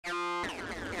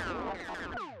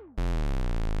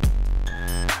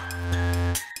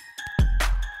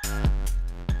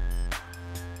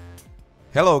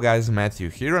Hello guys, Matthew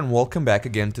here and welcome back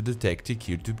again to the TechTeak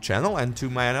YouTube channel and to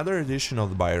my another edition of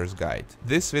the Buyer's Guide.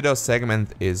 This video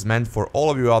segment is meant for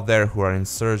all of you out there who are in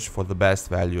search for the best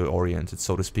value-oriented,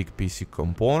 so to speak, PC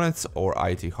components or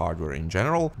IT hardware in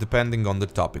general, depending on the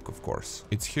topic of course.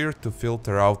 It's here to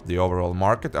filter out the overall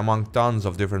market among tons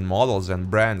of different models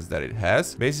and brands that it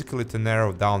has, basically to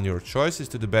narrow down your choices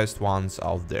to the best ones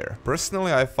out there.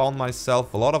 Personally, I found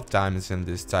myself a lot of times in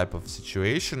this type of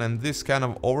situation, and this kind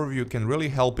of overview can really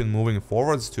help in moving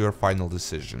forwards to your final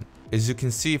decision. As you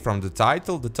can see from the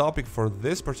title, the topic for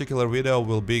this particular video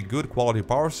will be good quality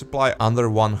power supply under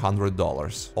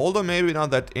 $100. Although maybe not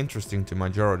that interesting to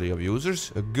majority of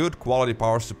users, a good quality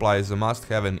power supply is a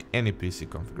must-have in any PC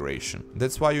configuration.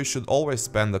 That's why you should always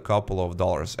spend a couple of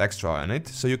dollars extra on it,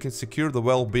 so you can secure the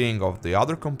well-being of the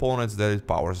other components that it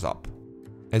powers up.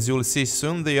 As you will see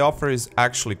soon, the offer is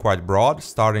actually quite broad,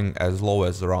 starting as low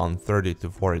as around $30 to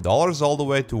 $40 all the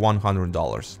way to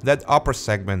 $100. That upper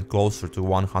segment closer to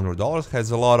 $100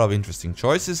 has a lot of interesting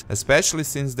choices, especially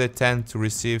since they tend to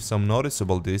receive some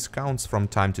noticeable discounts from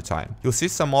time to time. You'll see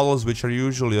some models which are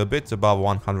usually a bit above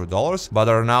 $100 but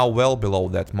are now well below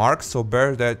that mark, so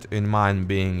bear that in mind,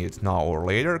 being it now or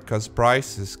later, cause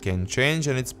prices can change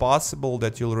and it's possible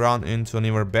that you'll run into an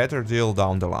even better deal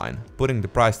down the line. Putting the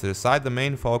price to the side, the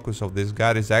main focus of this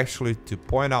guide is actually to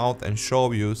point out and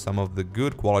show you some of the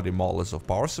good quality models of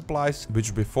power supplies,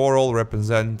 which before all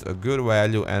represent a good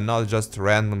value and not just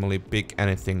randomly pick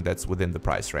anything that's within the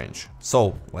price range.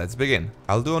 So let's begin.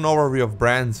 I'll do an overview of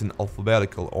brands in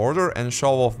alphabetical order and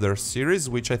show off their series,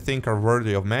 which I think are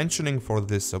worthy of mentioning for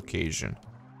this occasion.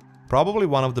 Probably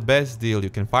one of the best deals you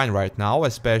can find right now,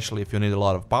 especially if you need a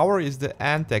lot of power, is the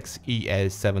Antec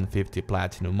Edge 750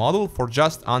 Platinum model for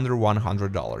just under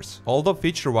 $100. Although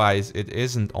feature-wise it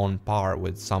isn't on par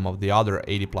with some of the other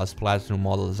 80+ Platinum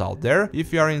models out there,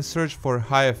 if you are in search for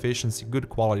high efficiency, good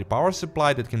quality power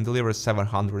supply that can deliver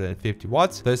 750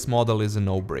 watts, this model is a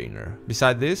no-brainer.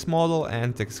 Beside this model,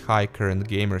 Antec's High Current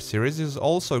Gamer series is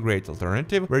also a great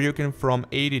alternative, where you can from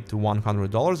 $80 to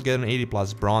 $100 get an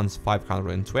 80+ bronze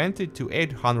 520 to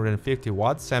 850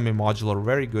 watt semi-modular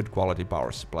very good quality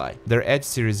power supply. Their Edge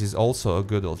series is also a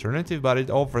good alternative, but it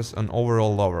offers an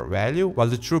overall lower value, while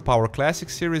the True Power Classic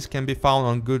series can be found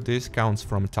on good discounts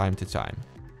from time to time.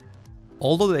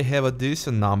 Although they have a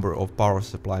decent number of power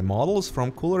supply models,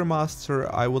 from Cooler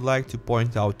Master I would like to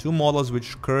point out two models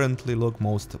which currently look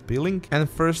most appealing, and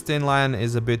first in line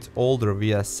is a bit older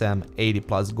VSM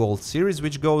 80+ Gold series,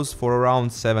 which goes for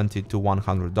around $70 to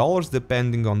 $100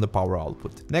 depending on the power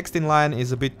output. Next in line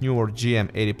is a bit newer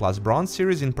GM 80+ Bronze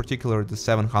series, in particular the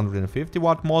 750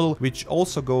 watt model, which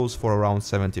also goes for around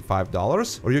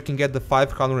 $75, or you can get the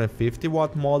 550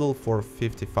 watt model for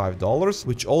 $55,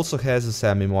 which also has a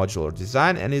semi-modular design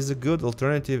and is a good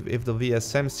alternative if the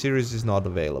VSM series is not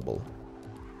available.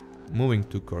 Moving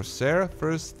to Corsair,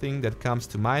 first thing that comes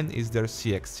to mind is their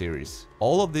CX series.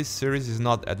 All of this series is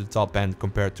not at the top end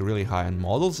compared to really high-end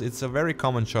models, it's a very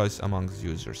common choice amongst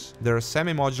users. Their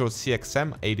semi-modular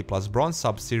CXM 80+ Bronze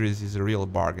sub-series is a real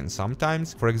bargain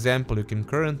sometimes. For example, you can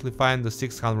currently find the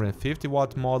 650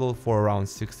 watt model for around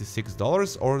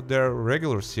 $66 or their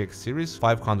regular CX series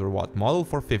 500 watt model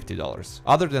for $50.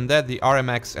 Other than that, the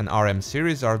RMx and RM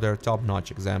series are their top-notch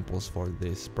examples for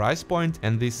this price point,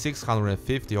 and the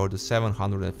 650 or the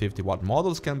 750 watt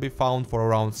models can be found for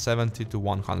around $70 to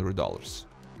 $100.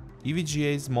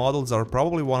 EVGA's models are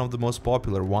probably one of the most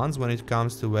popular ones when it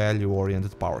comes to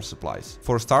value-oriented power supplies.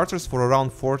 For starters, for around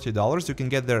 $40 you can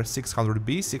get their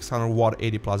 600B 600 watt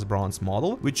 80+ Bronze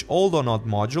model, which although not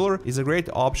modular is a great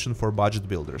option for budget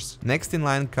builders. Next in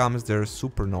line comes their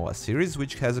SuperNova series,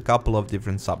 which has a couple of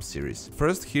different sub-series.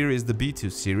 First here is the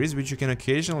B2 series, which you can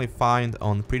occasionally find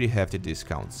on pretty hefty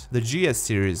discounts. The GS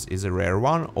series is a rare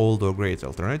one, although a great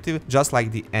alternative, just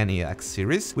like the NEX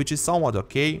series, which is somewhat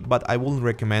okay, but I wouldn't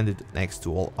recommend it next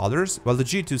to all others, while the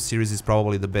G2 series is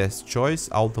probably the best choice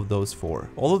out of those four.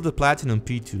 Although the Platinum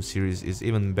P2 series is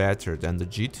even better than the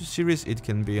G2 series, it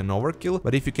can be an overkill,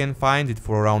 but if you can find it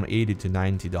for around $80 to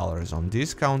 $90 on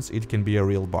discounts, it can be a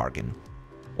real bargain.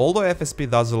 Although FSP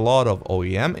does a lot of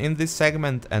OEM in this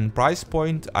segment and price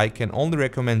point, I can only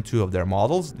recommend two of their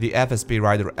models, the FSP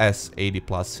Raider S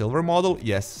 80+ silver model,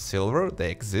 yes silver, they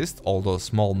exist, although a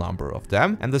small number of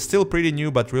them, and the still pretty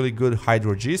new but really good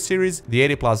Hydro G series, the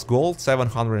 80+ gold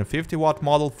 750 watt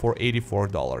model for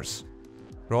 $84.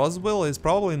 Rosewill is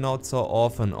probably not so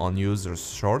often on users'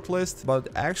 shortlist, but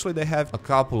actually they have a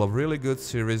couple of really good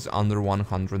series under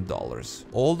 $100.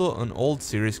 Although an old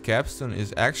series Capstone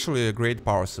is actually a great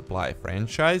power supply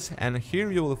franchise, and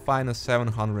here you will find a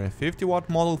 750 watt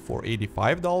model for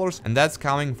 $85, and that's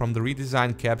coming from the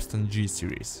redesigned Capstone G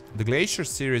series. The Glacier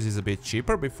series is a bit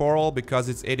cheaper before all because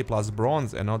it's 80 plus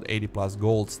bronze and not 80 plus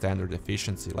gold standard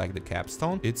efficiency like the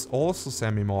Capstone. It's also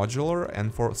semi-modular,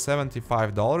 and for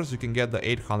 $75 you can get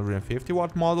the 850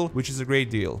 watt model, which is a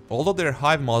great deal. Although their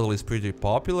Hive model is pretty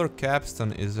popular,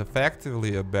 Capstone is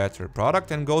effectively a better product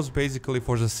and goes basically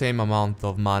for the same amount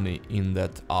of money in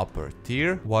that upper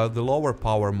tier, while the lower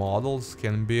power models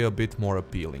can be a bit more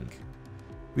appealing.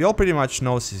 We all pretty much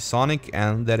know Seasonic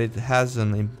and that it has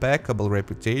an impeccable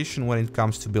reputation when it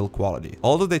comes to build quality.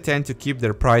 Although they tend to keep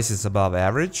their prices above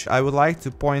average, I would like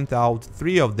to point out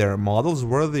 3 of their models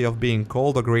worthy of being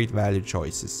called a great value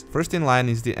choices. First in line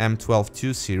is the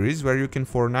M12II series, where you can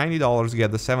for $90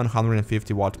 get the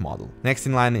 750 watt model. Next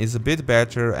in line is a bit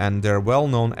better and their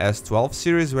well-known S12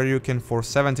 series, where you can for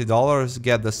 $70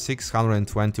 get the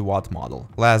 620 watt model.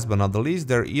 Last but not the least,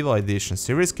 their Evo Edition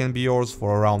series can be yours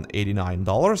for around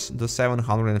 $89. The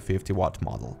 750 watt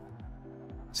model.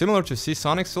 Similar to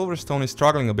Seasonic, SilverStone is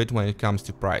struggling a bit when it comes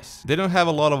to price. They don't have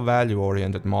a lot of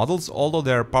value-oriented models, although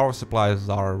their power supplies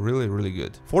are really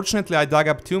good. Fortunately, I dug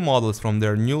up 2 models from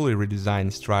their newly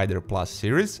redesigned Strider Plus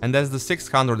series, and that's the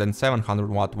 600 and 700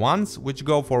 watt ones, which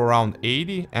go for around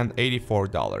 $80 and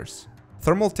 $84.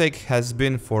 Thermaltake has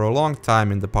been for a long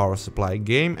time in the power supply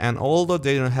game, and although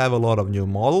they don't have a lot of new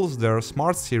models, their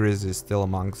Smart series is still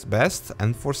amongst best,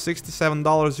 and for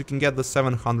 $67 you can get the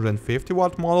 750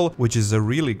 watt model, which is a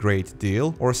really great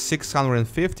deal, or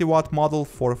 650 watt model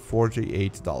for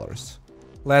 $48.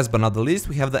 Last but not the least,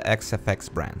 we have the XFX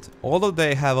brand. Although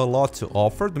they have a lot to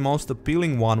offer, the most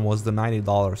appealing one was the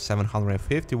 $90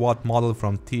 750 watt model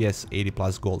from TS 80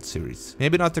 Plus Gold series.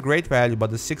 Maybe not a great value, but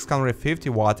the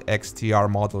 650 watt XTR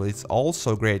model is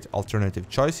also a great alternative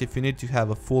choice if you need to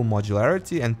have a full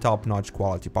modularity and top-notch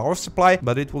quality power supply,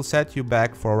 but it will set you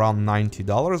back for around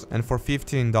 $90, and for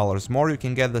 $15 more you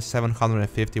can get the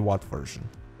 750 watt version.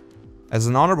 As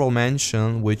an honorable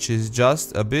mention, which is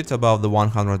just a bit above the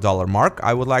 $100 mark,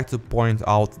 I would like to point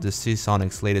out the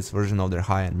Seasonic's latest version of their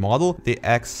high-end model, the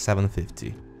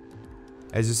X750.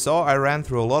 As you saw, I ran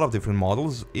through a lot of different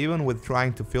models, even with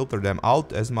trying to filter them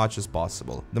out as much as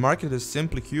possible. The market is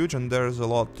simply huge and there's a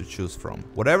lot to choose from.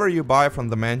 Whatever you buy from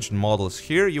the mentioned models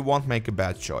here, you won't make a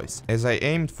bad choice. As I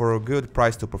aimed for a good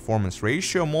price to performance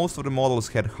ratio, most of the models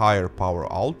had higher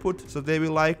power output, so they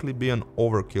will likely be an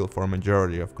overkill for a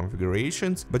majority of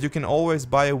configurations, but you can always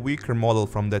buy a weaker model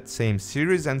from that same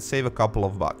series and save a couple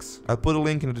of bucks. I'll put a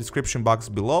link in the description box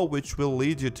below, which will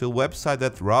lead you to a website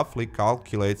that roughly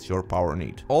calculates your power need.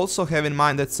 Also have in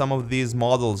mind that some of these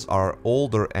models are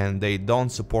older and they don't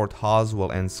support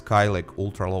Roswill and Skylake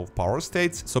ultra-low power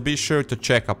states, so be sure to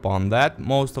check upon that.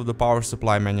 Most of the power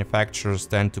supply manufacturers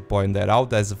tend to point that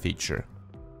out as a feature.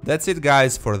 That's it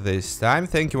guys for this time.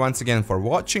 Thank you once again for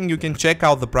watching. You can check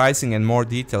out the pricing and more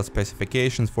detailed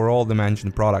specifications for all the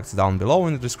mentioned products down below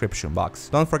in the description box.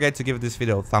 Don't forget to give this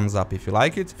video a thumbs up if you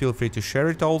like it. Feel free to share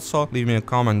it also. Leave me a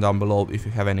comment down below if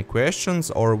you have any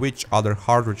questions or which other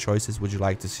hardware choices would you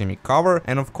like to see me cover.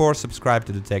 And of course subscribe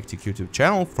to the TechTech YouTube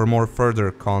channel for more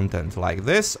further content like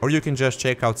this, or you can just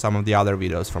check out some of the other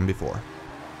videos from before.